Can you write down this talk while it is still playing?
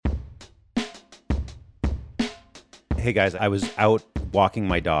Hey guys, I was out walking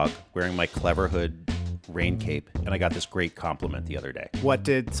my dog wearing my Clever Hood rain cape, and I got this great compliment the other day. What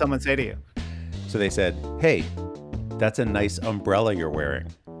did someone say to you? So they said, "Hey, that's a nice umbrella you're wearing."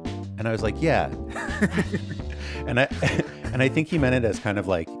 And I was like, "Yeah." and I think he meant it as kind of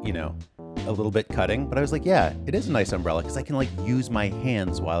like, you know, a little bit cutting, but I was like, "Yeah, it is a nice umbrella because I can like use my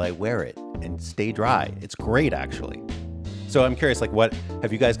hands while I wear it and stay dry. It's great, actually." So I'm curious, like, what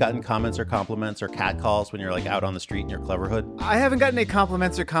have you guys gotten comments or compliments or catcalls when you're like out on the street in your Clever Hood? I haven't gotten any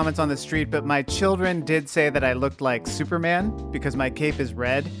compliments or comments on the street, but my children did say that I looked like Superman because my cape is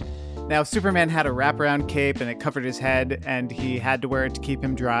red. Now, Superman had a wraparound cape and it covered his head, and he had to wear it to keep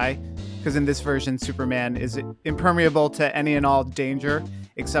him dry, because in this version, Superman is impermeable to any and all danger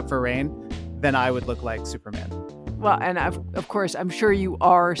except for rain. Then I would look like Superman. Well, and of course, I'm sure you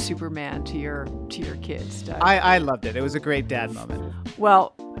are Superman to your kids, Doug. I loved it. It was a great dad moment.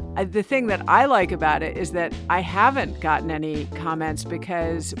 Well, the thing that I like about it is that I haven't gotten any comments,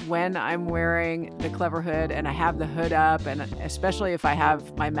 because when I'm wearing the Clever Hood and I have the hood up, and especially if I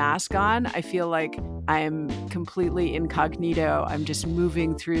have my mask on, I feel like I am completely incognito. I'm just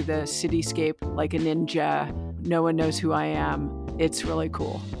moving through the cityscape like a ninja. No one knows who I am. It's really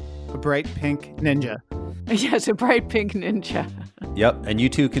cool. A bright pink ninja. Yes, a bright pink ninja. Yep, and you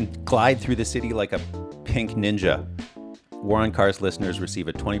too can glide through the city like a pink ninja. War on Cars listeners receive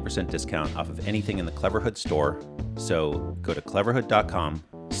a 20% discount off of anything in the Clever Hood store. So go to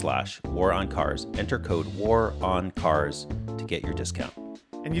cleverhood.com/waroncars. Enter code WARONCARS to get your discount.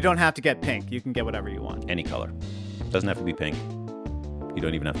 And you don't have to get pink. You can get whatever you want. Any color. Doesn't have to be pink. You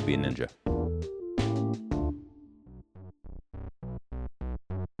don't even have to be a ninja.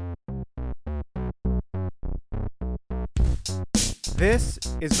 This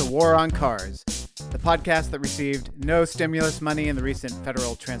is The War on Cars, the podcast that received no stimulus money in the recent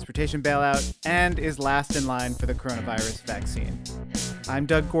federal transportation bailout and is last in line for the coronavirus vaccine. I'm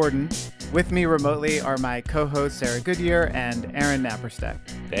Doug Gordon. With me remotely are my co-hosts Sarah Goodyear and Aaron Nappersteck.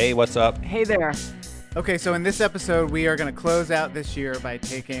 Hey, what's up? Hey there. Okay, so in this episode, we are going to close out this year by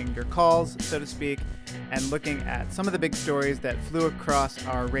taking your calls, so to speak, and looking at some of the big stories that flew across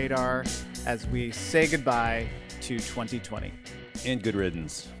our radar as we say goodbye to 2020. And good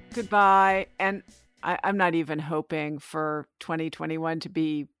riddance. Goodbye. And I'm not even hoping for 2021 to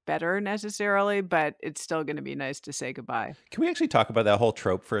be better necessarily, but it's still going to be nice to say goodbye. Can we actually talk about that whole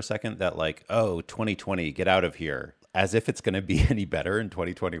trope for a second? That like, oh, 2020, get out of here. As if it's going to be any better in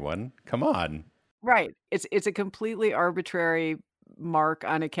 2021. Come on. Right. It's a completely arbitrary mark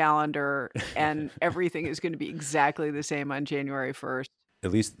on a calendar, and everything is going to be exactly the same on January 1st.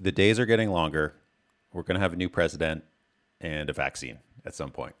 At least the days are getting longer. We're going to have a new president and a vaccine at some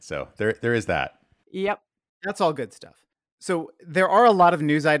point. So there is that. Yep. That's all good stuff. So there are a lot of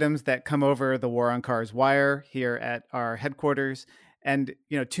news items that come over the War on Cars wire here at our headquarters, and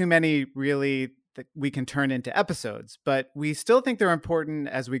too many really that we can turn into episodes, but we still think they're important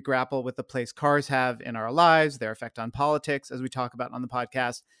as we grapple with the place cars have in our lives, their effect on politics, as we talk about on the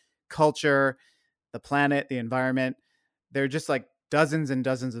podcast, culture, the planet, the environment. They're just like dozens and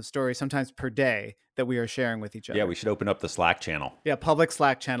dozens of stories, sometimes per day, that we are sharing with each other. Yeah, we should open up the Slack channel. Yeah, public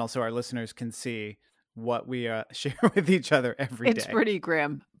Slack channel so our listeners can see what we share with each other every day. It's pretty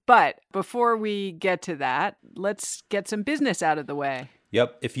grim. But before we get to that, let's get some business out of the way.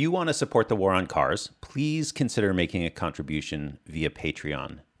 Yep. If you want to support the War on Cars, please consider making a contribution via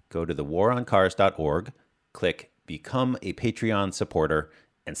Patreon. Go to thewaroncars.org, click Become a Patreon supporter,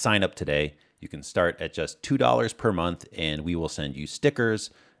 and sign up today. You can start at just $2 per month, and we will send you stickers,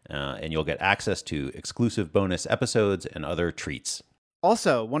 and you'll get access to exclusive bonus episodes and other treats.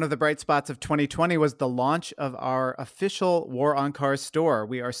 Also, one of the bright spots of 2020 was the launch of our official War on Cars store.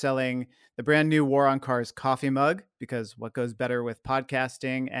 We are selling the brand new War on Cars coffee mug, because what goes better with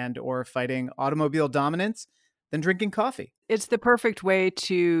podcasting and or fighting automobile dominance than drinking coffee? It's the perfect way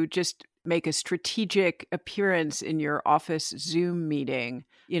to just make a strategic appearance in your office Zoom meeting,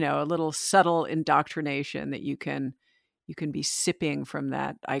 a little subtle indoctrination that you can be sipping from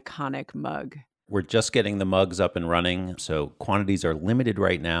that iconic mug. We're just getting the mugs up and running, so quantities are limited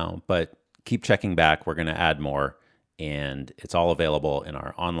right now, but keep checking back. We're going to add more, and it's all available in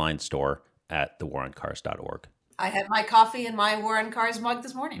our online store at thewaroncars.org. I had my coffee in my War on Cars mug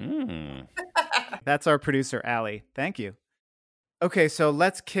this morning. That's our producer, Allie. Thank you. Okay, so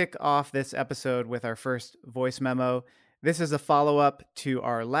let's kick off this episode with our first voice memo. This is a follow-up to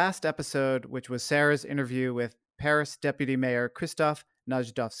our last episode, which was Sarah's interview with Paris Deputy Mayor Krzysztof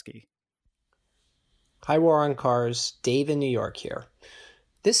Najdowski. Hi, War on Cars. Dave in New York here.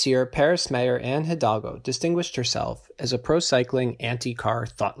 This year, Paris Mayor Anne Hidalgo distinguished herself as a pro-cycling, anti-car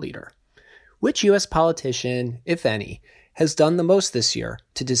thought leader. Which U.S. politician, if any, has done the most this year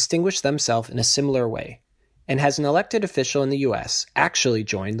to distinguish themselves in a similar way? And has an elected official in the U.S. actually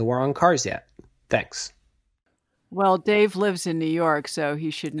joined the war on cars yet? Thanks. Well, Dave lives in New York, so he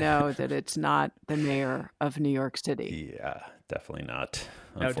should know that it's not the mayor of New York City. Yeah, definitely not,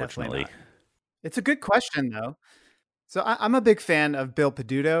 No, unfortunately. definitely not. It's a good question, though. So I'm a big fan of Bill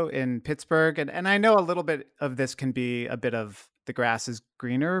Peduto in Pittsburgh, and I know a little bit of this can be a bit of the grass is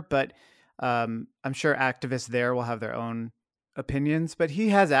greener, but I'm sure activists there will have their own opinions. But he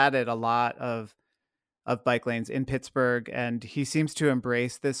has added a lot of bike lanes in Pittsburgh, and he seems to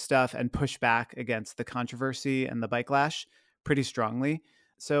embrace this stuff and push back against the controversy and the bike lash pretty strongly.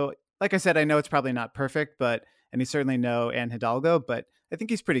 So, like I said, I know it's probably not perfect, and he's certainly no Anne Hidalgo, but I think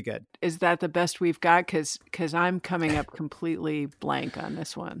he's pretty good. Is that the best we've got? Because I'm coming up completely blank on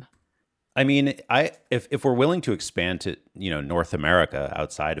this one. I mean, if we're willing to expand to North America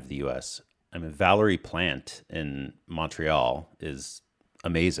outside of the U.S., I mean, Valerie Plante in Montreal is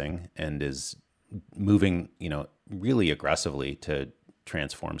amazing and is moving, really aggressively to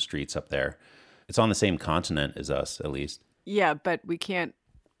transform streets up there. It's on the same continent as us, at least. Yeah, but we can't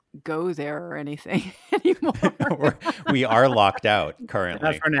go there or anything anymore. We are locked out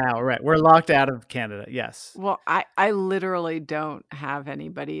currently. Not for now, right? We're locked out of Canada. Yes. Well, I literally don't have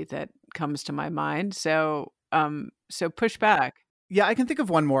anybody that comes to my mind. So push back. Yeah, I can think of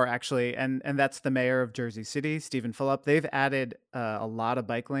one more actually, and that's the mayor of Jersey City, Stephen Phillip. They've added a lot of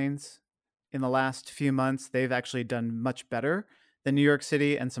bike lanes in the last few months. They've actually done much better than New York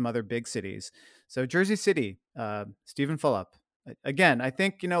City and some other big cities. So Jersey City, Stephen Phillip. Again, I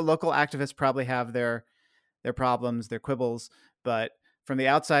think local activists probably have their problems, their quibbles, but from the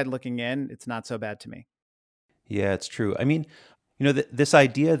outside looking in, it's not so bad to me. Yeah, it's true. I mean, this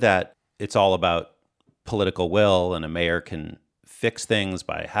idea that it's all about political will and a mayor can fix things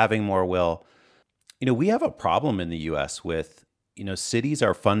by having more will. We have a problem in the U.S. with, cities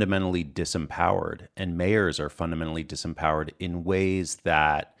are fundamentally disempowered and mayors are fundamentally disempowered in ways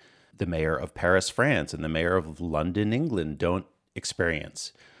that the mayor of Paris, France, and the mayor of London, England don't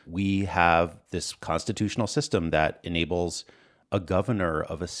experience. We have this constitutional system that enables a governor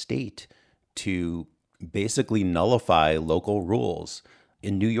of a state to basically nullify local rules.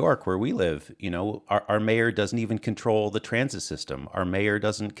 In New York, where we live, our mayor doesn't even control the transit system. Our mayor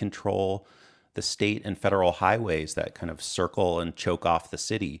doesn't control the state and federal highways that kind of circle and choke off the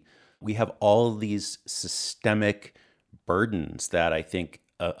city. We have all these systemic burdens that I think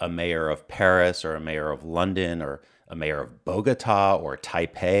a mayor of Paris or a mayor of London or a mayor of Bogota or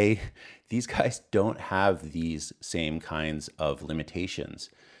Taipei, these guys don't have these same kinds of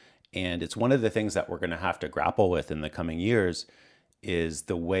limitations. And it's one of the things that we're going to have to grapple with in the coming years is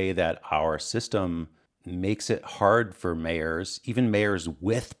the way that our system makes it hard for mayors, even mayors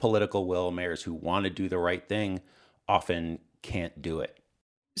with political will, mayors who want to do the right thing, often can't do it.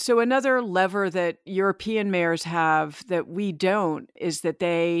 So another lever that European mayors have that we don't is that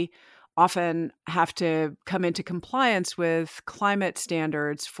they often have to come into compliance with climate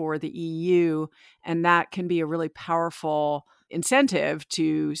standards for the EU, and that can be a really powerful incentive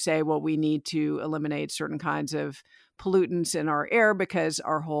to say, well, we need to eliminate certain kinds of pollutants in our air because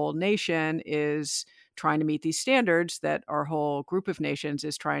our whole nation is trying to meet these standards that our whole group of nations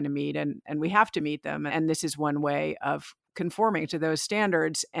is trying to meet, and we have to meet them. And this is one way of conforming to those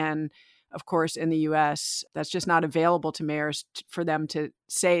standards. And of course, in the US, that's just not available to mayors for them to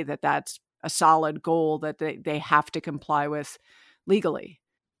say that that's a solid goal that they have to comply with legally.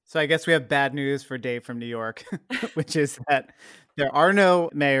 So I guess we have bad news for Dave from New York, which is that there are no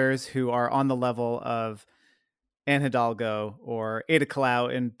mayors who are on the level of Anne Hidalgo or Ada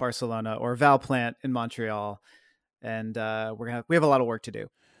Colau in Barcelona or Val Plante in Montreal. And we have a lot of work to do.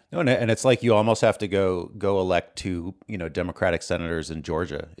 No, and it's like you almost have to go elect two, Democratic senators in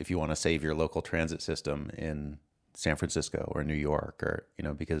Georgia if you want to save your local transit system in San Francisco or New York, or,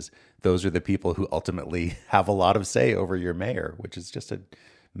 because those are the people who ultimately have a lot of say over your mayor, which is just a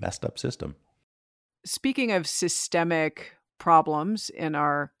messed up system. Speaking of systemic problems in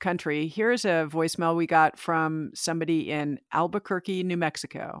our country, here's a voicemail we got from somebody in Albuquerque, New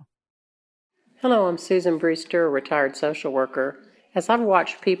Mexico. Hello, I'm Susan Brewster, a retired social worker. As I've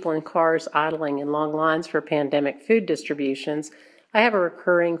watched people in cars idling in long lines for pandemic food distributions, I have a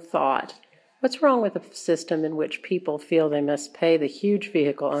recurring thought. What's wrong with a system in which people feel they must pay the huge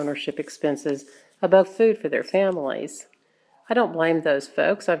vehicle ownership expenses above food for their families? I don't blame those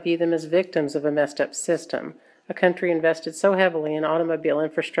folks. I view them as victims of a messed up system. A country invested so heavily in automobile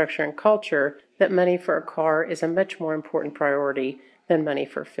infrastructure and culture that money for a car is a much more important priority than money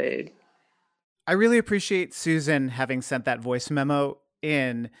for food. I really appreciate Susan having sent that voice memo.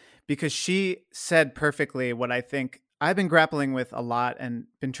 in because she said perfectly what I think I've been grappling with a lot and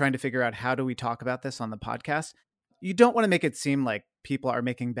been trying to figure out how do we talk about this on the podcast. You don't want to make it seem like people are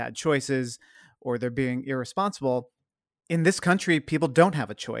making bad choices or they're being irresponsible. In this country, people don't have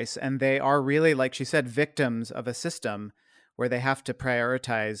a choice, and they are really, like she said, victims of a system where they have to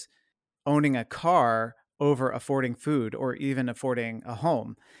prioritize owning a car over affording food or even affording a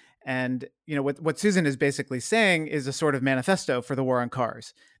home. And what Susan is basically saying is a sort of manifesto for the war on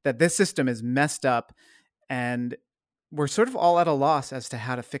cars, that this system is messed up and we're sort of all at a loss as to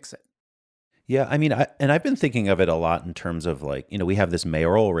how to fix it. Yeah, I mean, I've been thinking of it a lot in terms of like, we have this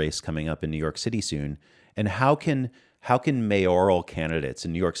mayoral race coming up in New York City soon, and how can mayoral candidates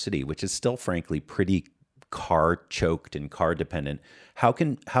in New York City, which is still frankly pretty car choked and car dependent, how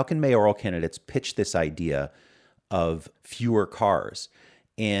can mayoral candidates pitch this idea of fewer cars?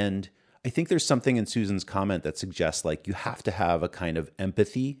 And I think there's something in Susan's comment that suggests like you have to have a kind of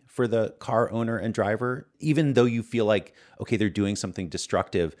empathy for the car owner and driver, even though you feel like, okay, they're doing something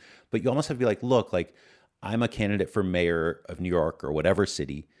destructive, but you almost have to be like, look, like I'm a candidate for mayor of New York or whatever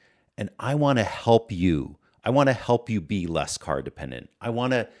city, and I want to help you. I want to help you be less car dependent. I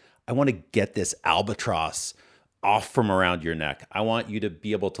want to get this albatross off from around your neck. I want you to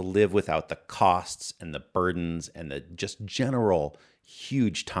be able to live without the costs and the burdens and the just general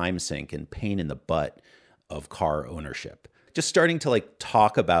huge time sink and pain in the butt of car ownership. Just starting to like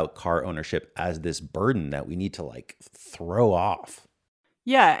talk about car ownership as this burden that we need to like throw off.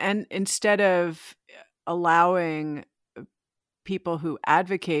 Yeah, and instead of allowing people who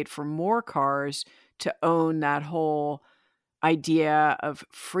advocate for more cars to own that whole idea of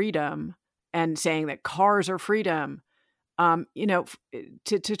freedom and saying that cars are freedom,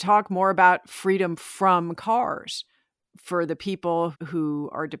 to talk more about freedom from cars for the people who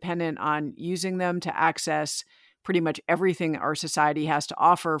are dependent on using them to access pretty much everything our society has to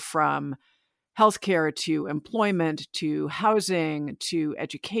offer, from healthcare to employment to housing to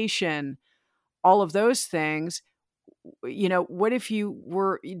education, all of those things. What if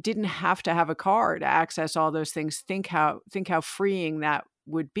you didn't have to have a car to access all those things? Think how freeing that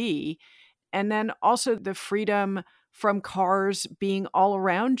would be. And then also the freedom from cars being all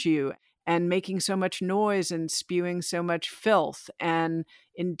around you and making so much noise and spewing so much filth and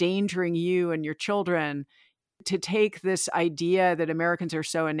endangering you and your children. To take this idea that Americans are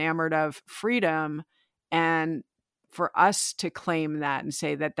so enamored of freedom, and for us to claim that and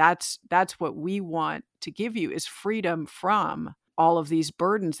say that that's what we want to give you is freedom from all of these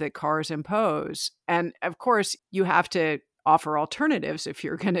burdens that cars impose. And of course, you have to offer alternatives if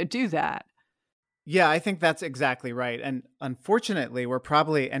you're going to do that. Yeah, I think that's exactly right. And unfortunately, we're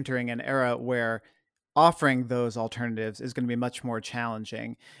probably entering an era where offering those alternatives is going to be much more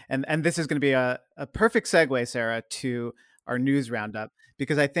challenging. And this is going to be a perfect segue, Sarah, to our news roundup,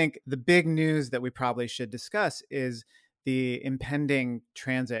 because I think the big news that we probably should discuss is the impending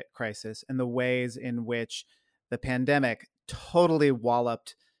transit crisis and the ways in which the pandemic totally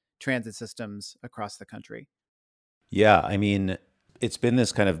walloped transit systems across the country. Yeah, I mean, it's been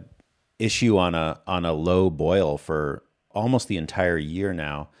this kind of issue on a low boil for almost the entire year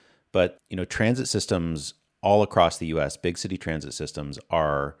now. But, transit systems all across the US, big city transit systems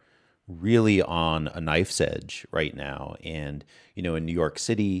are really on a knife's edge right now. And, in New York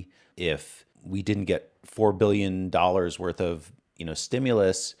City, if we didn't get $4 billion worth of,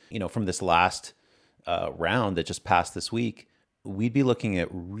 stimulus, from this last round that just passed this week, we'd be looking at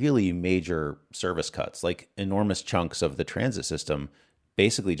really major service cuts, like enormous chunks of the transit system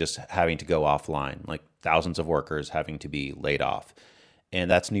basically just having to go offline, like thousands of workers having to be laid off. And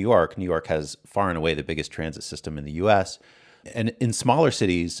that's New York. New York has far and away the biggest transit system in the US. And in smaller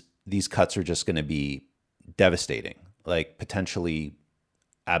cities, these cuts are just going to be devastating, like potentially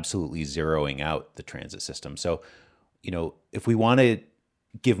absolutely zeroing out the transit system. So, if we want to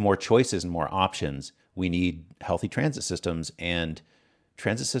give more choices and more options, we need healthy transit systems. And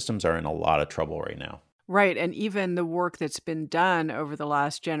transit systems are in a lot of trouble right now. Right. And even the work that's been done over the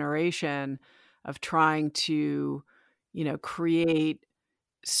last generation of trying to, create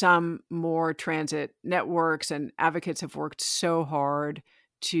some more transit networks, and advocates have worked so hard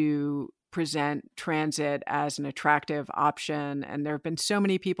to present transit as an attractive option. And there have been so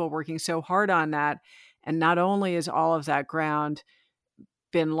many people working so hard on that. And not only is all of that ground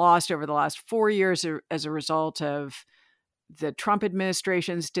been lost over the last 4 years as a result of the Trump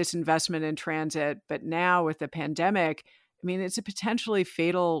administration's disinvestment in transit, but now with the pandemic, I mean, it's a potentially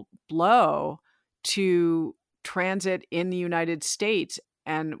fatal blow to transit in the United States.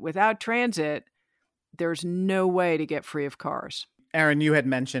 And without transit, there's no way to get free of cars. Aaron, you had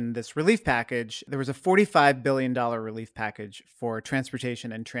mentioned this relief package. There was a $45 billion relief package for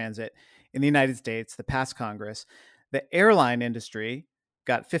transportation and transit in the United States that passed Congress. The airline industry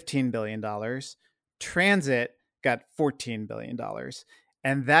got $15 billion. Transit got $14 billion.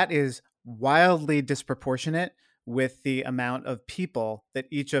 And that is wildly disproportionate with the amount of people that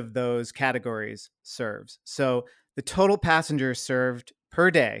each of those categories serves. So the total passengers served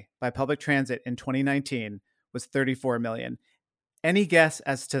per day by public transit in 2019 was 34 million. Any guess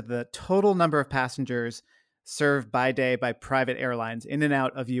as to the total number of passengers served by day by private airlines in and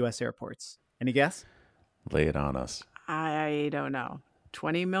out of U.S. airports? Any guess? Lay it on us. I don't know.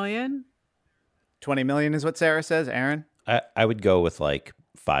 20 million? 20 million is what Sarah says. Aaron? I would go with like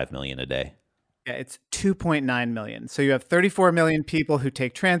 5 million a day. Yeah, it's 2.9 million. So you have 34 million people who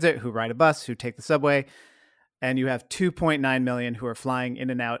take transit, who ride a bus, who take the subway, and you have 2.9 million who are flying in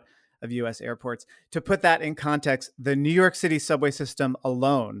and out of U.S. airports. To put that in context, the New York City subway system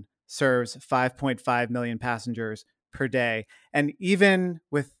alone serves 5.5 million passengers per day. And even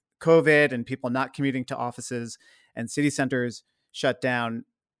with COVID and people not commuting to offices and city centers shut down,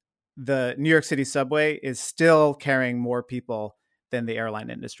 the New York City subway is still carrying more people than the airline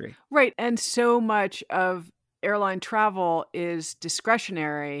industry. Right. And so much of airline travel is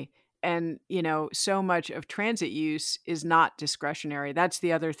discretionary. And, so much of transit use is not discretionary. That's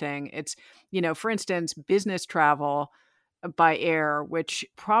the other thing. It's, for instance, business travel by air, which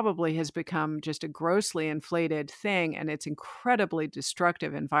probably has become just a grossly inflated thing, and it's incredibly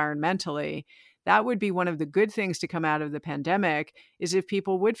destructive environmentally. That would be one of the good things to come out of the pandemic, is if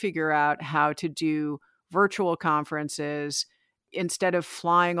people would figure out how to do virtual conferences instead of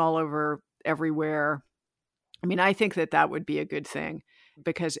flying all over everywhere. I mean, I think that would be a good thing,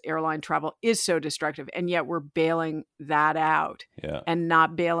 because airline travel is so destructive, and yet we're bailing that out and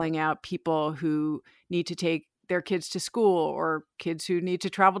not bailing out people who need to take their kids to school, or kids who need to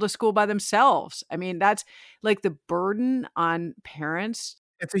travel to school by themselves. I mean, that's like the burden on parents.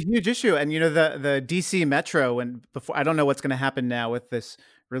 It's a huge issue. And, the DC Metro, before, I don't know what's going to happen now with this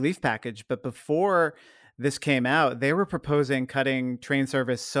relief package, but before this came out, they were proposing cutting train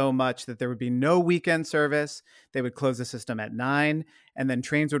service so much that there would be no weekend service. They would close the system at 9, and then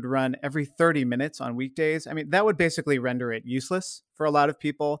trains would run every 30 minutes on weekdays. I mean, that would basically render it useless for a lot of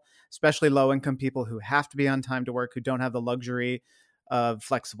people, especially low-income people who have to be on time to work, who don't have the luxury of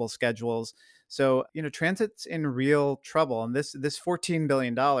flexible schedules. So, transit's in real trouble. And this $14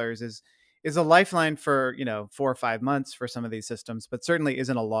 billion is a lifeline for, 4 or 5 months for some of these systems, but certainly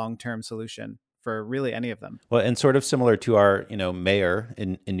isn't a long-term solution for really any of them. Well, and sort of similar to our, mayor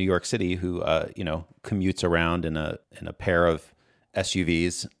in New York City who, commutes around in a pair of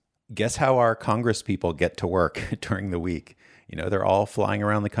SUVs. Guess how our Congress people get to work during the week? They're all flying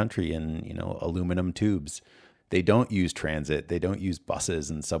around the country in, aluminum tubes. They don't use transit. They don't use buses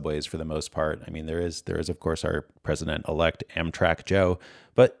and subways for the most part. I mean, there is of course our president-elect Amtrak Joe,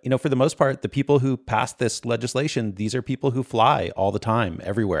 but for the most part, the people who passed this legislation, these are people who fly all the time,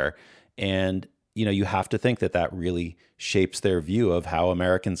 everywhere. And, you have to think that really shapes their view of how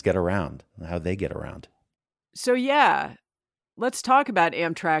Americans get around, how they get around. So, yeah, let's talk about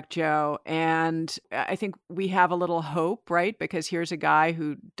Amtrak Joe. And I think we have a little hope, right? Because here's a guy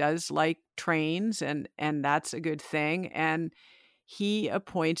who does like trains, and that's a good thing. And he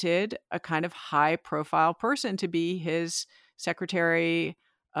appointed a kind of high profile person to be his secretary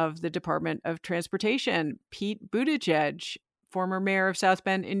of the Department of Transportation, Pete Buttigieg, former mayor of South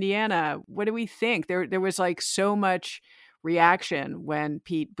Bend, Indiana. What do we think? There was like so much reaction when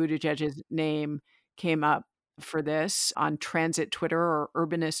Pete Buttigieg's name came up for this on transit Twitter or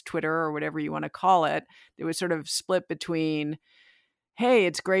urbanist Twitter or whatever you want to call it. It was sort of split between, hey,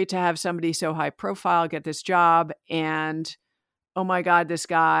 it's great to have somebody so high profile get this job, and oh my God, this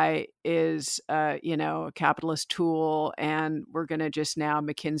guy is a capitalist tool, and we're going to just now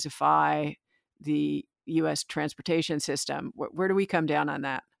McKinseyfy the U.S. transportation system. Where do we come down on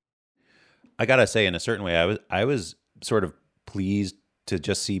that? I gotta say, in a certain way, I was sort of pleased to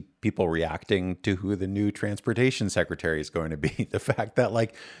just see people reacting to who the new transportation secretary is going to be. The fact that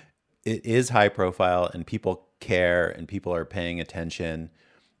it is high profile and people care and people are paying attention,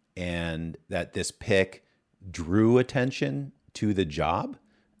 and that this pick drew attention to the job,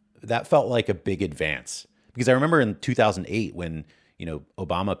 that felt like a big advance. Because I remember in 2008 when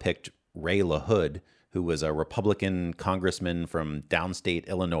Obama picked Ray LaHood, who was a Republican congressman from downstate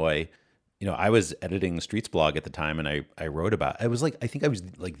Illinois. I was editing Streets blog at the time, and I wrote about it. I think I was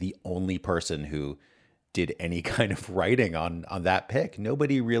the only person who did any kind of writing on that pick.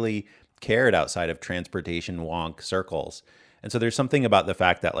 Nobody really cared outside of transportation wonk circles. And so there's something about the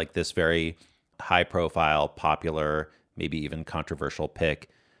fact that this very high profile, popular, maybe even controversial pick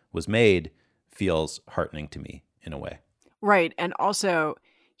was made feels heartening to me in a way. Right. And also,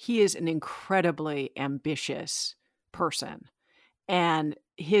 he is an incredibly ambitious person. And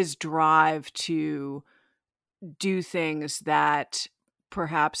his drive to do things that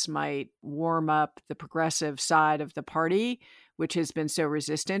perhaps might warm up the progressive side of the party, which has been so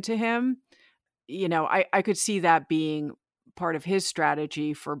resistant to him, I could see that being part of his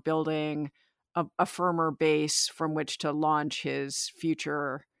strategy for building a firmer base from which to launch his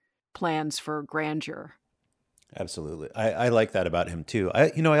future plans for grandeur. Absolutely. I like that about him too.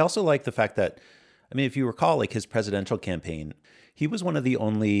 I also like the fact that, I mean, if you recall, like his presidential campaign, he was one of the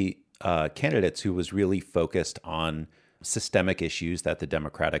only candidates who was really focused on systemic issues that the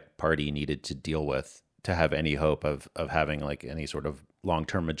Democratic Party needed to deal with to have any hope of having like any sort of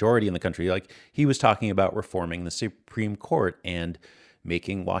long-term majority in the country. Like he was talking about reforming the Supreme Court and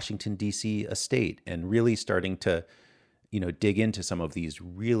making Washington, D.C. a state, and really starting to dig into some of these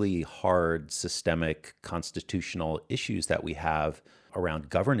really hard systemic constitutional issues that we have around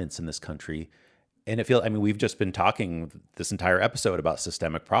governance in this country. And we've just been talking this entire episode about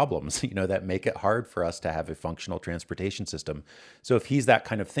systemic problems, that make it hard for us to have a functional transportation system. So if he's that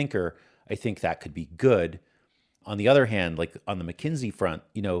kind of thinker, I think that could be good. On the other hand, like on the McKinsey front,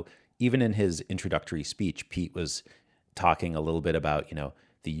 even in his introductory speech, Pete was talking a little bit about,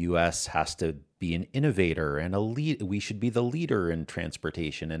 the U.S. has to be an innovator and a lead. We should be the leader in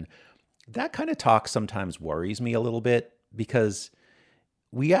transportation. And that kind of talk sometimes worries me a little bit because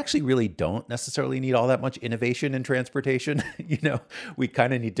we actually really don't necessarily need all that much innovation in transportation. We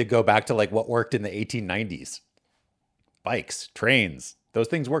kind of need to go back to like what worked in the 1890s. Bikes, trains, those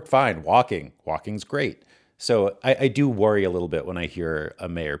things worked fine. Walking's great. So I do worry a little bit when I hear a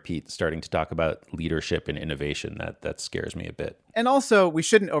Mayor Pete starting to talk about leadership and innovation. That scares me a bit. And also, we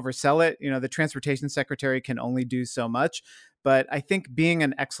shouldn't oversell it. The transportation secretary can only do so much. But I think being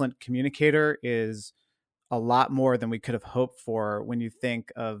an excellent communicator is a lot more than we could have hoped for when you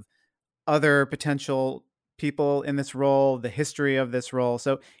think of other potential people in this role, the history of this role.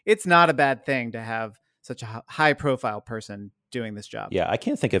 So it's not a bad thing to have such a high profile person doing this job. Yeah, I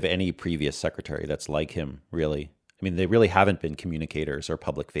can't think of any previous secretary that's like him, really. I mean, they really haven't been communicators or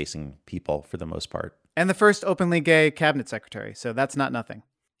public-facing people for the most part. And the first openly gay cabinet secretary, so that's not nothing.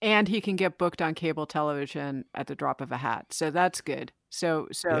 And he can get booked on cable television at the drop of a hat, so that's good. So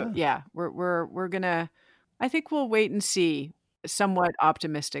yeah, we're gonna. I think we'll wait and see, somewhat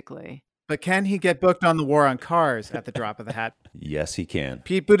optimistically. But can he get booked on the War on Cars at the drop of the hat? Yes, he can.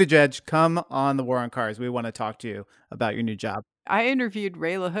 Pete Buttigieg, come on the War on Cars. We want to talk to you about your new job. I interviewed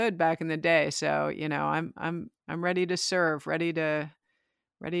Ray LaHood back in the day, so I'm ready to serve, ready to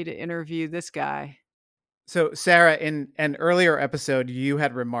interview this guy. So Sarah, in an earlier episode, you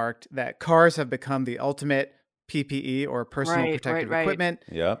had remarked that cars have become the ultimate PPE or personal protective equipment.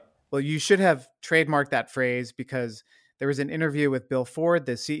 Yeah. Well, you should have trademarked that phrase because there was an interview with Bill Ford,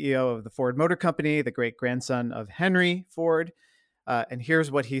 the CEO of the Ford Motor Company, the great-grandson of Henry Ford. And here's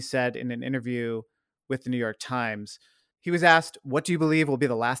what he said in an interview with the New York Times. He was asked, what do you believe will be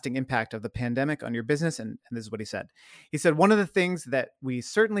the lasting impact of the pandemic on your business? And this is what he said. He said, one of the things that we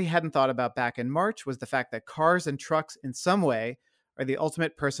certainly hadn't thought about back in March was the fact that cars and trucks in some way are the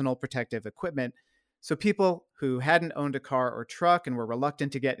ultimate personal protective equipment. So people who hadn't owned a car or truck and were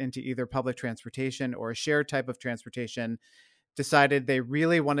reluctant to get into either public transportation or a shared type of transportation decided they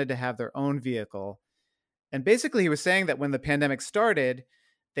really wanted to have their own vehicle. And basically he was saying that when the pandemic started,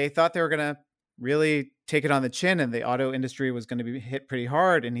 they thought they were going to really take it on the chin and the auto industry was going to be hit pretty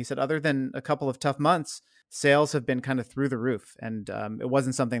hard. And he said, other than a couple of tough months, sales have been kind of through the roof. And it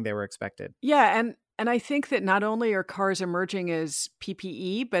wasn't something they were expected. Yeah. And I think that not only are cars emerging as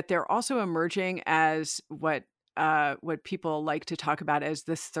PPE, but they're also emerging as what people like to talk about as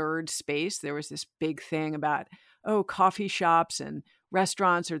the third space. There was this big thing about, coffee shops and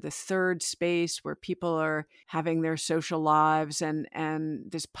restaurants are the third space where people are having their social lives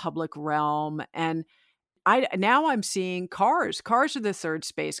and this public realm. And I'm seeing cars. Cars are the third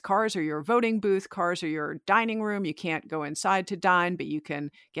space. Cars are your voting booth. Cars are your dining room. You can't go inside to dine, but you can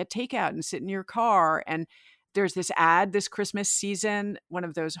get takeout and sit in your car. And there's this ad this Christmas season, one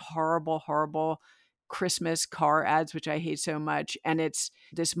of those horrible, horrible Christmas car ads, which I hate so much. And it's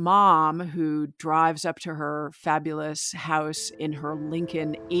this mom who drives up to her fabulous house in her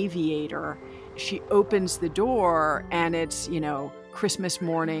Lincoln Aviator. She opens the door and it's, Christmas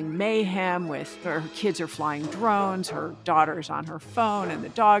morning mayhem with her kids are flying drones, her daughter's on her phone and the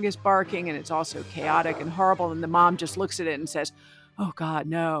dog is barking and it's also chaotic and horrible. And the mom just looks at it and says, oh God,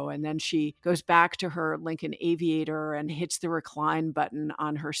 no. And then she goes back to her Lincoln Aviator and hits the recline button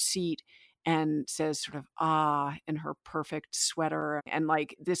on her seat. and says sort of in her perfect sweater. And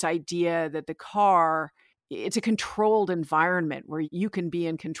like this idea that the car, it's a controlled environment where you can be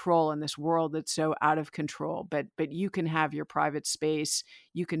in control in this world that's so out of control, but you can have your private space.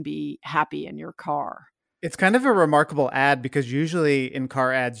 You can be happy in your car. It's kind of a remarkable ad because usually in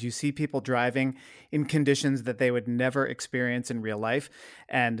car ads, you see people driving in conditions that they would never experience in real life.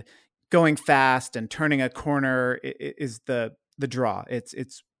 And going fast and turning a corner is the draw.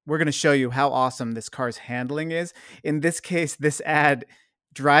 It's we're going to show you how awesome this car's handling is. In this case, this ad,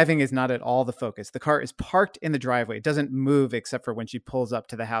 driving is not at all the focus. The car is parked in the driveway. It doesn't move except for when she pulls up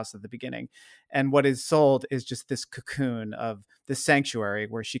to the house at the beginning. And what is sold is just this cocoon of this sanctuary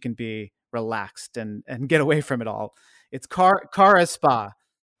where she can be relaxed and get away from it all. It's car as spa.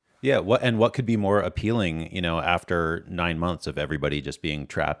 Yeah. What could be more appealing, after 9 months of everybody just being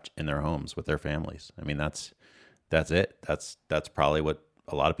trapped in their homes with their families? I mean, that's it. That's probably what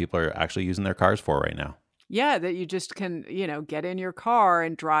a lot of people are actually using their cars for right now. Yeah, that you just can, get in your car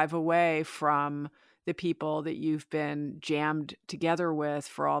and drive away from the people that you've been jammed together with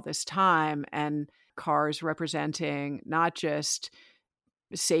for all this time. And cars representing not just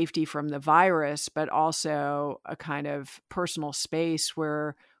safety from the virus, but also a kind of personal space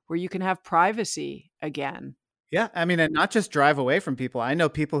where you can have privacy again. Yeah, I mean, and not just drive away from people. I know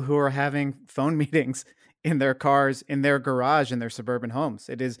people who are having phone meetings in their cars, in their garage, in their suburban homes.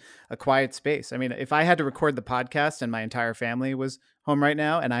 It is a quiet space. I mean, if I had to record the podcast and my entire family was home right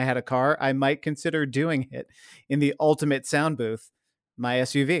now and I had a car, I might consider doing it in the ultimate sound booth, my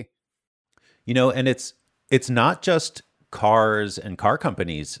SUV. And it's not just cars and car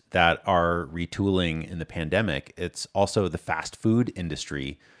companies that are retooling in the pandemic. It's also the fast food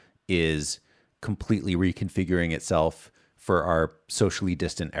industry is completely reconfiguring itself for our socially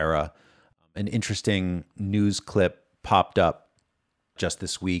distant era. An interesting news clip popped up just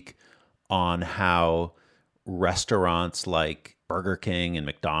this week on how restaurants like Burger King and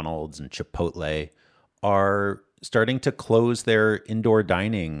McDonald's and Chipotle are starting to close their indoor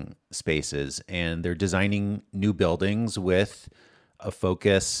dining spaces, and they're designing new buildings with a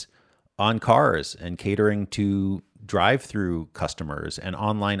focus on cars and catering to drive-through customers and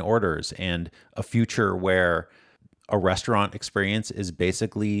online orders, and a future where a restaurant experience is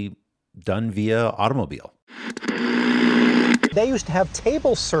basically done via automobile. They used to have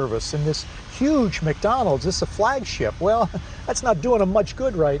table service in this huge McDonald's. This is a flagship. Well, that's not doing them much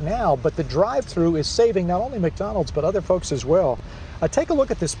good right now, but the drive-thru is saving not only McDonald's, but other folks as well. Take a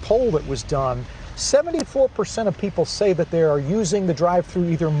look at this poll that was done. 74% of people say that they are using the drive-thru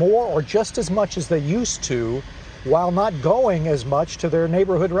either more or just as much as they used to, while not going as much to their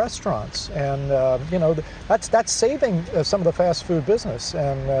neighborhood restaurants. And, that's saving some of the fast food business.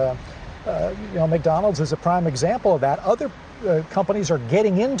 And, McDonald's is a prime example of that. Other companies are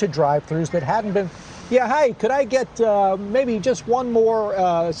getting into drive-thrus that hadn't been. Yeah, hi, could I get maybe just one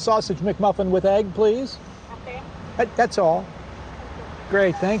more sausage McMuffin with egg, please? Okay. That's all.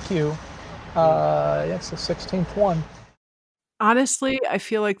 Great, thank you. That's the 16th one. Honestly, I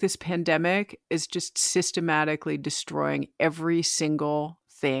feel like this pandemic is just systematically destroying every single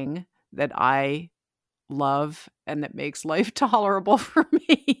thing that I love and that makes life tolerable for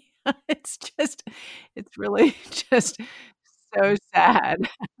me. It's really just so sad.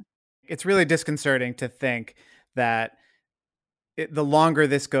 It's really disconcerting to think that the longer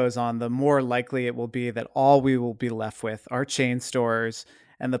this goes on, the more likely it will be that all we will be left with are chain stores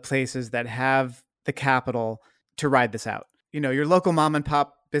and the places that have the capital to ride this out. Your local mom and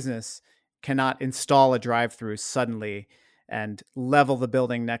pop business cannot install a drive-through suddenly and level the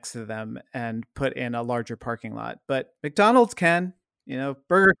building next to them and put in a larger parking lot. But McDonald's can.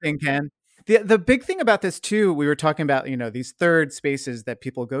 Burger King can. The big thing about this too, we were talking about, these third spaces that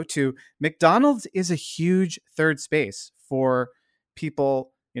people go to. McDonald's is a huge third space for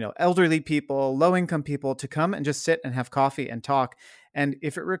people, elderly people, low income people to come and just sit and have coffee and talk. And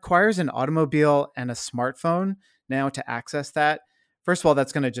if it requires an automobile and a smartphone now to access that, first of all,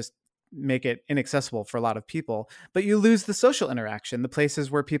 that's going to just make it inaccessible for a lot of people, but you lose the social interaction, the places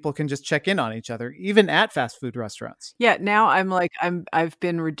where people can just check in on each other, even at fast food restaurants. Yeah, now I've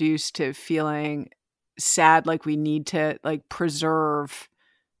been reduced to feeling sad, like we need to preserve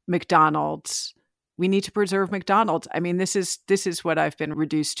McDonald's. We need to preserve McDonald's. I mean, this is what I've been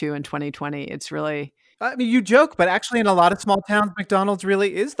reduced to in 2020. It's really, I mean, you joke, but actually in a lot of small towns, McDonald's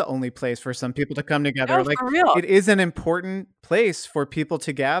really is the only place for some people to come together. no, for real. It is an important place for people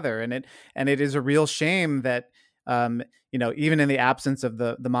to gather. And it is a real shame that, even in the absence of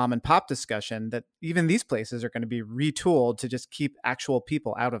the mom and pop discussion, that even these places are going to be retooled to just keep actual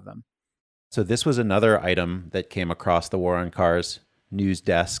people out of them. So this was another item that came across the War on Cars news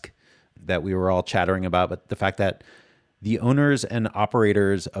desk. that we were all chattering about, but the fact that the owners and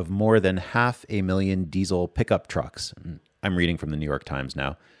operators of more than 500,000 diesel pickup trucks, I'm reading from the New York Times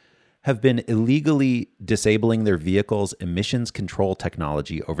now, have been illegally disabling their vehicles' emissions control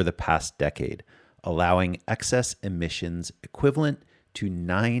technology over the past decade, allowing excess emissions equivalent to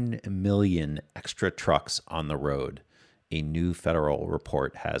 9 million extra trucks on the road, a new federal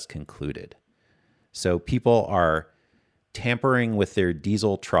report has concluded. So people are tampering with their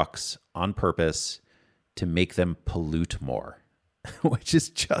diesel trucks on purpose to make them pollute more, which is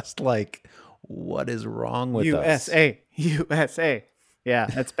just like, what is wrong with us? USA. Yeah,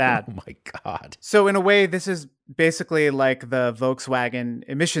 that's bad. Oh my God. So in a way, this is basically like the Volkswagen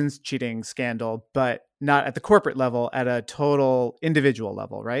emissions cheating scandal, but not at the corporate level, at a total individual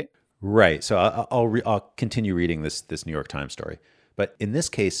level, right? Right. So I'll continue reading this New York Times story. But in this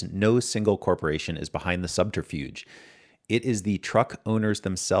case, no single corporation is behind the subterfuge. It is the truck owners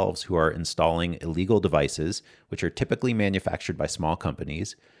themselves who are installing illegal devices, which are typically manufactured by small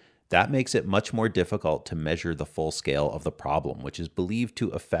companies. That makes it much more difficult to measure the full scale of the problem, which is believed to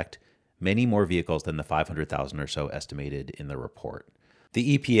affect many more vehicles than the 500,000 or so estimated in the report.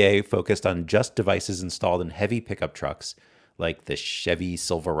 The EPA focused on just devices installed in heavy pickup trucks like the Chevy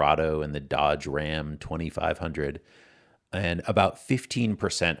Silverado and the Dodge Ram 2500. And about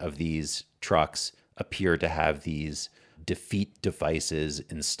 15% of these trucks appear to have these defeat devices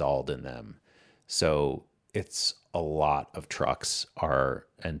installed in them. So it's a lot of trucks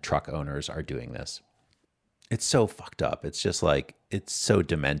and truck owners are doing this. It's so fucked up. It's just like, it's so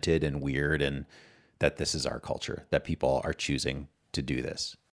demented and weird, and that this is our culture, that people are choosing to do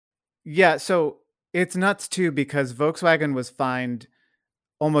this. Yeah, so it's nuts too, because Volkswagen was fined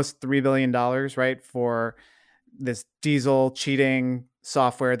almost $3 billion, right, for this diesel cheating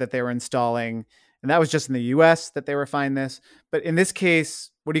software that they were installing. And that was just in the US that they were fined this. But in this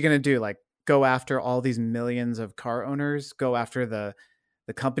case, what are you going to do? Like, go after all these millions of car owners, go after the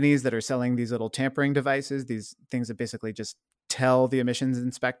companies that are selling these little tampering devices, these things that basically just tell the emissions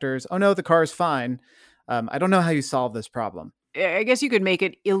inspectors, oh no, the car is fine. I don't know how you solve this problem. I guess you could make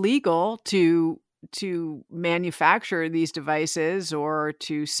it illegal to manufacture these devices or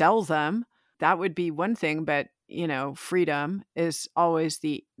to sell them. That would be one thing, but freedom is always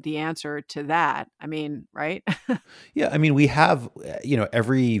the answer to that. I mean, right? Yeah, I mean, we have,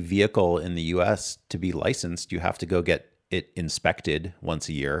 every vehicle in the US to be licensed, you have to go get it inspected once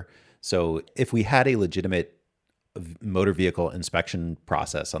a year. So if we had a legitimate motor vehicle inspection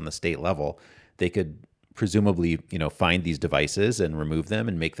process on the state level, they could presumably, find these devices and remove them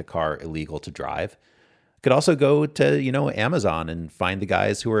and make the car illegal to drive. Could also go to, Amazon and find the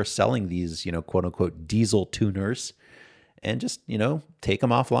guys who are selling these, quote unquote, diesel tuners and just, take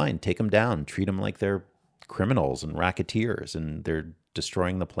them offline, take them down, treat them like they're criminals and racketeers and they're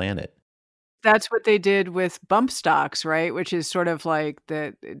destroying the planet. That's what they did with bump stocks, right? Which is sort of like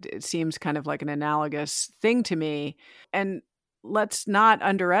it seems kind of like an analogous thing to me. And let's not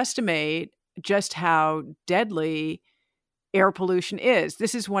underestimate just how deadly air pollution is.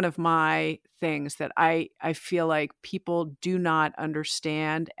 This is one of my things that I feel like people do not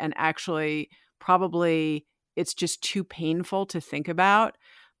understand, and actually probably it's just too painful to think about.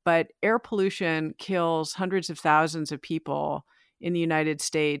 But air pollution kills hundreds of thousands of people in the United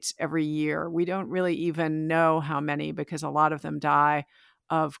States every year. We don't really even know how many, because a lot of them die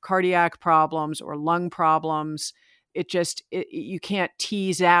of cardiac problems or lung problems. You can't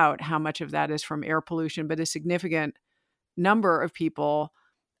tease out how much of that is from air pollution, but a significant number of people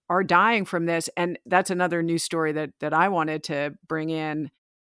are dying from this. And that's another news story that I wanted to bring in.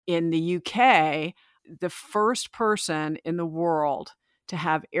 In the UK, the first person in the world to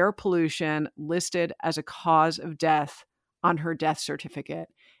have air pollution listed as a cause of death on her death certificate.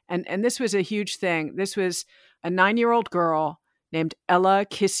 And this was a huge thing. This was a 9-year-old girl named Ella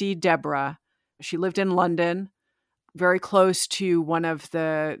Kissy Deborah. She lived in London, very close to one of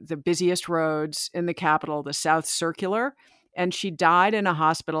the busiest roads in the capital, the South Circular. And she died in a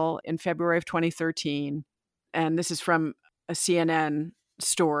hospital in February of 2013. And this is from a CNN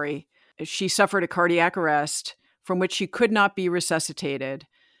story. She suffered a cardiac arrest from which she could not be resuscitated.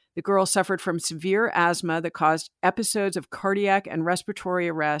 The girl suffered from severe asthma that caused episodes of cardiac and respiratory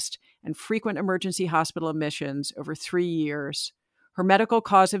arrest and frequent emergency hospital admissions over 3 years. Her medical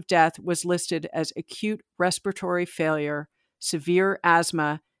cause of death was listed as acute respiratory failure, severe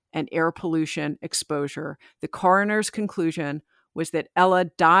asthma, and air pollution exposure. The coroner's conclusion was that Ella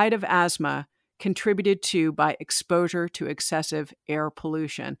died of asthma contributed to by exposure to excessive air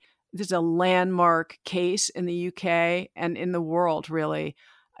pollution. This is a landmark case in the UK and in the world, really.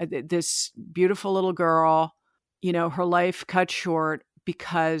 This beautiful little girl, her life cut short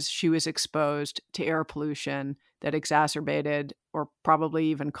because she was exposed to air pollution that exacerbated or probably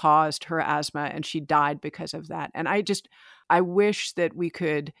even caused her asthma, and she died because of that. And I wish that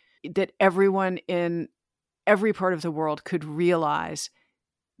that everyone in every part of the world could realize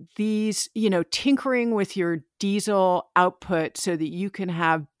these, tinkering with your diesel output so that you can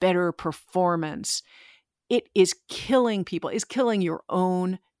have better performance. It is killing people, it's killing your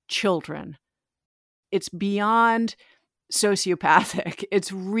own children. It's beyond sociopathic.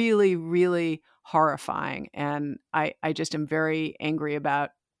 It's really, really horrifying. And I just am very angry about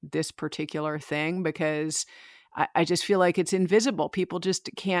this particular thing because I just feel like it's invisible. People just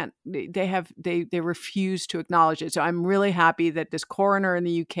can't, they refuse to acknowledge it. So I'm really happy that this coroner in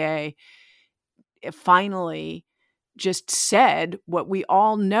the UK finally just said what we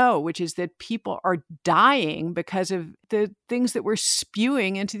all know, which is that people are dying because of the things that we're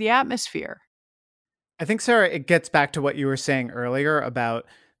spewing into the atmosphere. I think, Sarah, it gets back to what you were saying earlier about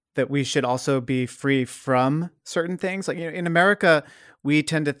that we should also be free from certain things. Like, in America, we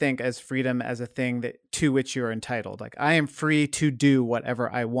tend to think as freedom as a thing to which you're entitled. Like, I am free to do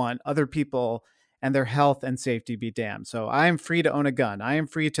whatever I want. Other people and their health and safety be damned. So I am free to own a gun. I am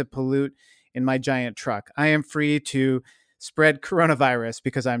free to pollute in my giant truck. I am free to spread coronavirus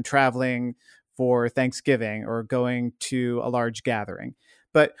because I'm traveling for Thanksgiving or going to a large gathering.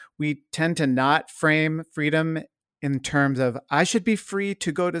 But we tend to not frame freedom in terms of, I should be free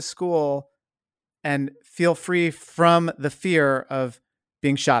to go to school and feel free from the fear of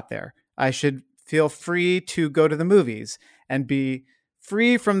being shot there. I should feel free to go to the movies and be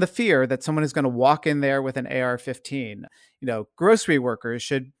free from the fear that someone is going to walk in there with an AR-15. Grocery workers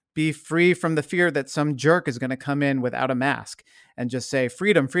should be free from the fear that some jerk is going to come in without a mask and just say,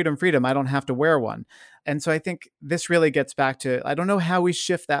 freedom, freedom, freedom. I don't have to wear one. And so I think this really gets back to, I don't know how we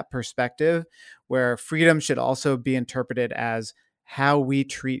shift that perspective where freedom should also be interpreted as how we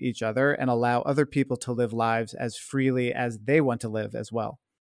treat each other and allow other people to live lives as freely as they want to live as well.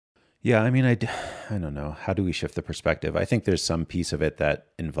 Yeah, I mean, I don't know. How do we shift the perspective? I think there's some piece of it that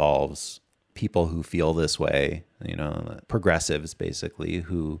involves people who feel this way, progressives basically,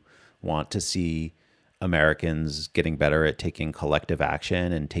 who want to see Americans getting better at taking collective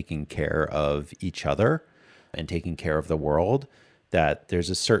action and taking care of each other and taking care of the world, that there's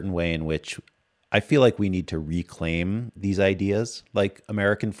a certain way in which I feel like we need to reclaim these ideas like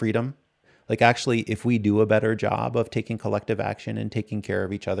American freedom. Like, actually, if we do a better job of taking collective action and taking care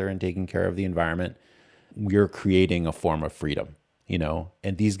of each other and taking care of the environment, we're creating a form of freedom,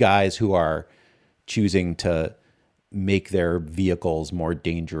 And these guys who are choosing to make their vehicles more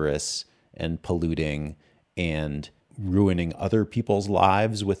dangerous and polluting and ruining other people's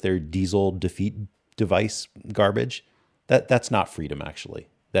lives with their diesel defeat device garbage, that's not freedom, actually.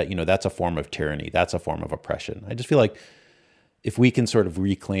 That's a form of tyranny. That's a form of oppression. I just feel like if we can sort of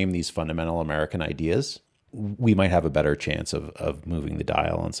reclaim these fundamental American ideas, we might have a better chance of moving the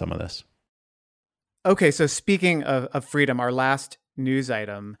dial on some of this. Okay, so speaking of freedom, our last news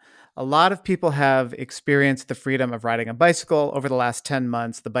item, a lot of people have experienced the freedom of riding a bicycle over the last 10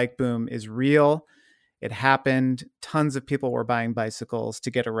 months. The bike boom is real. It happened. Tons of people were buying bicycles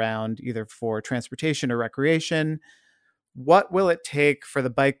to get around, either for transportation or recreation. What will it take for the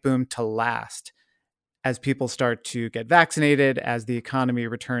bike boom to last as people start to get vaccinated, as the economy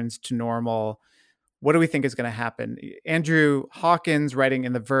returns to normal? What do we think is going to happen? Andrew Hawkins, writing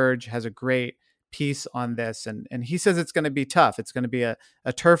in The Verge, has a great piece on this, and he says it's going to be tough. It's going to be a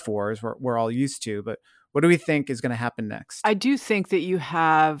turf war, as we're all used to. But what do we think is going to happen next? I do think that you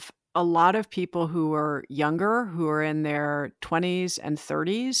have a lot of people who are younger, who are in their 20s and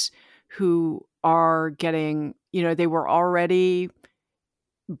 30s, who are getting, they were already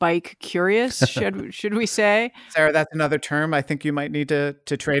bike curious, should we say? Sarah, that's another term I think you might need to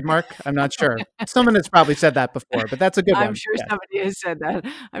trademark. I'm not sure. Someone has probably said that before, but that's a good one. I'm sure somebody has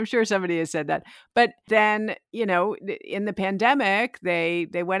said that. But then, in the pandemic, they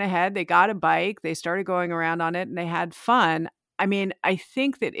went ahead, they got a bike, they started going around on it, and they had fun. I mean, I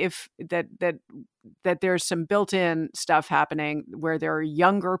think that if that there's some built-in stuff happening where there are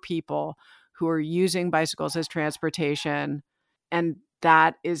younger people who are using bicycles as transportation, and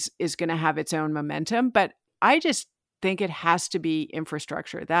that is going to have its own momentum. But I just think it has to be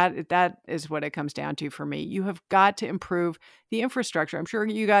infrastructure. That is what it comes down to for me. You have got to improve the infrastructure. I'm sure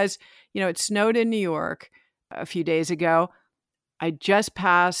you guys, it snowed in New York a few days ago. I just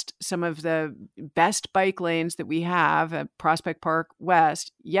passed some of the best bike lanes that we have at Prospect Park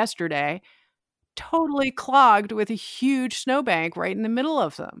West yesterday, totally clogged with a huge snowbank right in the middle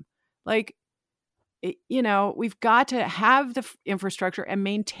of them. Like, we've got to have the infrastructure and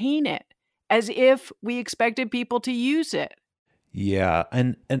maintain it as if we expected people to use it. Yeah.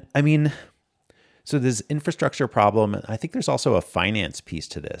 And I mean, so there's infrastructure problem. I think there's also a finance piece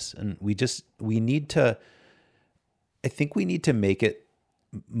to this. And we need to make it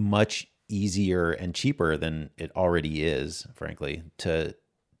much easier and cheaper than it already is, frankly, to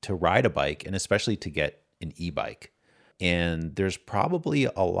ride a bike, and especially to get an e-bike. And there's probably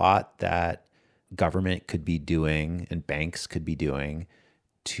a lot that government could be doing and banks could be doing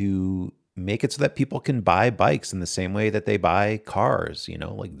to make it so that people can buy bikes in the same way that they buy cars,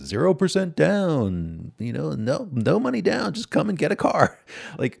 like 0% down, no money down, just come and get a car.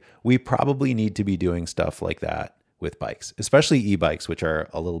 Like, we probably need to be doing stuff like that with bikes, especially e-bikes, which are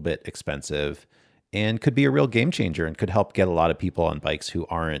a little bit expensive and could be a real game changer and could help get a lot of people on bikes who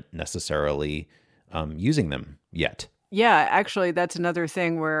aren't necessarily using them yet. Yeah, actually, that's another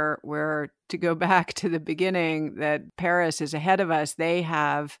thing where to go back to the beginning, that Paris is ahead of us. They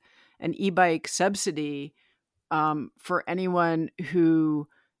have an e-bike subsidy for anyone who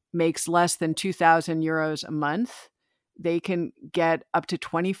makes less than 2,000 euros a month. They can get up to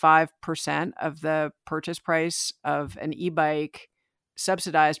 25% of the purchase price of an e-bike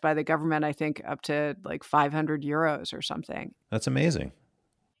subsidized by the government, I think up to like 500 euros or something. That's amazing.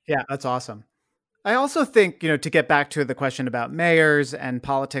 Yeah, that's awesome. I also think, to get back to the question about mayors and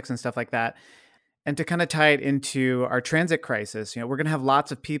politics and stuff like that, and to kind of tie it into our transit crisis, we're going to have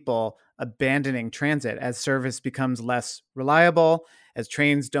lots of people abandoning transit as service becomes less reliable, as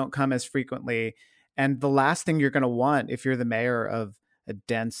trains don't come as frequently. And the last thing you're going to want if you're the mayor of a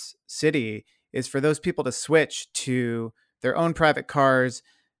dense city is for those people to switch to their own private cars,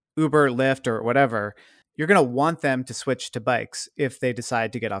 Uber, Lyft, or whatever. You're going to want them to switch to bikes if they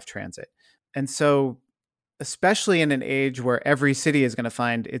decide to get off transit. And so, especially in an age where every city is going to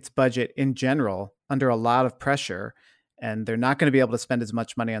find its budget in general under a lot of pressure, and they're not going to be able to spend as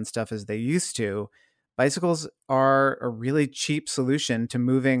much money on stuff as they used to, bicycles are a really cheap solution to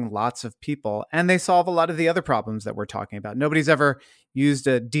moving lots of people. And they solve a lot of the other problems that we're talking about. Nobody's ever used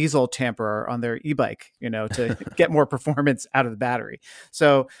a diesel tamperer on their e-bike, to get more performance out of the battery.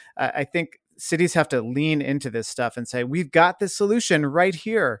 So I think cities have to lean into this stuff and say, we've got this solution right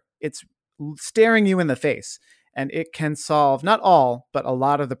here. It's staring you in the face, and it can solve not all, but a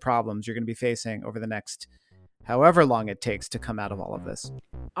lot of the problems you're going to be facing over the next however long it takes to come out of all of this.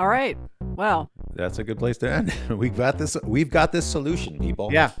 All right. Well, that's a good place to end. We've got this solution, people.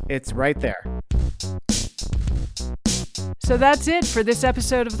 Yeah, it's right there. So that's it for this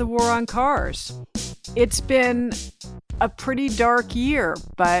episode of The War on Cars. It's been a pretty dark year,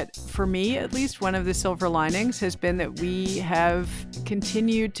 but for me, at least, one of the silver linings has been that we have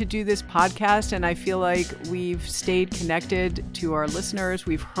continued to do this podcast, and I feel like we've stayed connected to our listeners.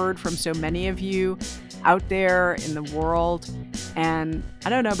 We've heard from so many of you out there in the world, and I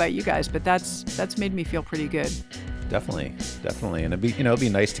don't know about you guys, but that's made me feel pretty good. Definitely, and it'd be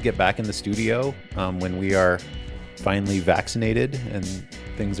nice to get back in the studio when we are finally vaccinated and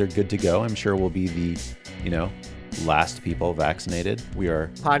things are good to go. I'm sure we'll be the last people vaccinated. We are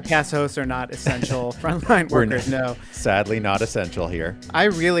podcast hosts are not essential frontline workers. No, sadly not essential here. I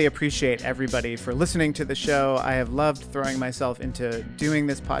really appreciate everybody for listening to the show. I have loved throwing myself into doing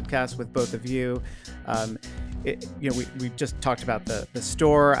this podcast with both of you. We just talked about the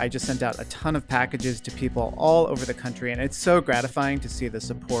store. I just sent out a ton of packages to people all over the country, and it's so gratifying to see the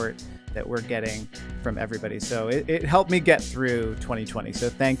support that we're getting from everybody. So it helped me get through 2020. So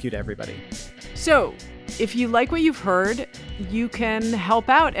thank you to everybody. So if you like what you've heard, you can help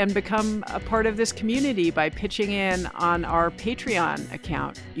out and become a part of this community by pitching in on our Patreon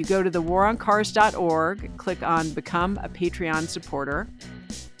account. You go to thewaroncars.org, click on Become a Patreon Supporter.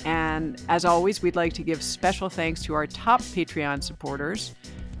 And as always, we'd like to give special thanks to our top Patreon supporters: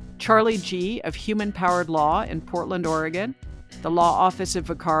 Charlie G. of Human Powered Law in Portland, Oregon, the Law Office of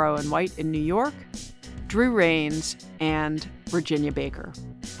Vaccaro and White in New York, Drew Rains, and Virginia Baker.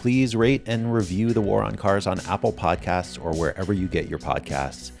 Please rate and review The War on Cars on Apple Podcasts or wherever you get your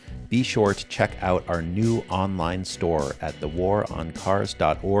podcasts. Be sure to check out our new online store at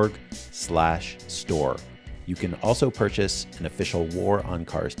thewaroncars.org/store. You can also purchase an official War on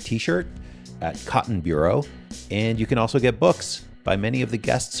Cars t-shirt at Cotton Bureau, and you can also get books by many of the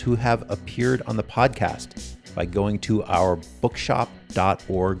guests who have appeared on the podcast by going to our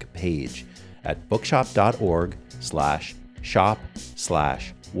bookshop.org page at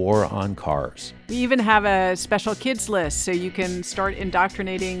bookshop.org/shop/War on Cars. We even have a special kids list, so you can start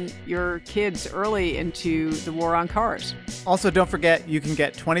indoctrinating your kids early into the War on Cars. Also, don't forget, you can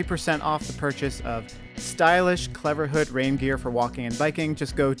get 20% off the purchase of stylish Cleverhood rain gear for walking and biking.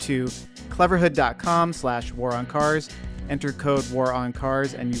 Just go to cleverhood.com/waroncars Enter code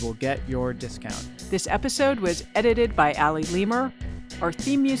WARONCARS and you will get your discount. This episode was edited by Ali Lemer. Our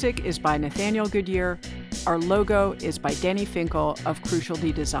theme music is by Nathaniel Goodyear. Our logo is by Danny Finkel of Crucial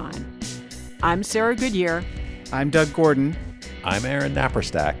D Design. I'm Sarah Goodyear. I'm Doug Gordon. I'm Aaron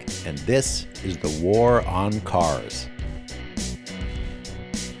Napperstack, and this is The War on Cars.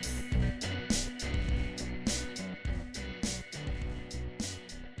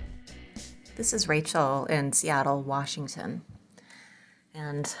 This is Rachel in Seattle, Washington.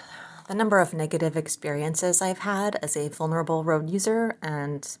 And the number of negative experiences I've had as a vulnerable road user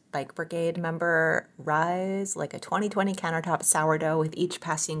and bike brigade member rise like a 2020 countertop sourdough with each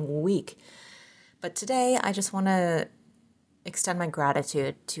passing week. But today, I just want to extend my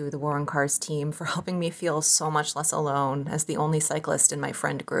gratitude to the War on Cars team for helping me feel so much less alone as the only cyclist in my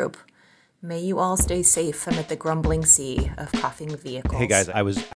friend group. May you all stay safe amid the grumbling sea of coughing vehicles. Hey guys, I was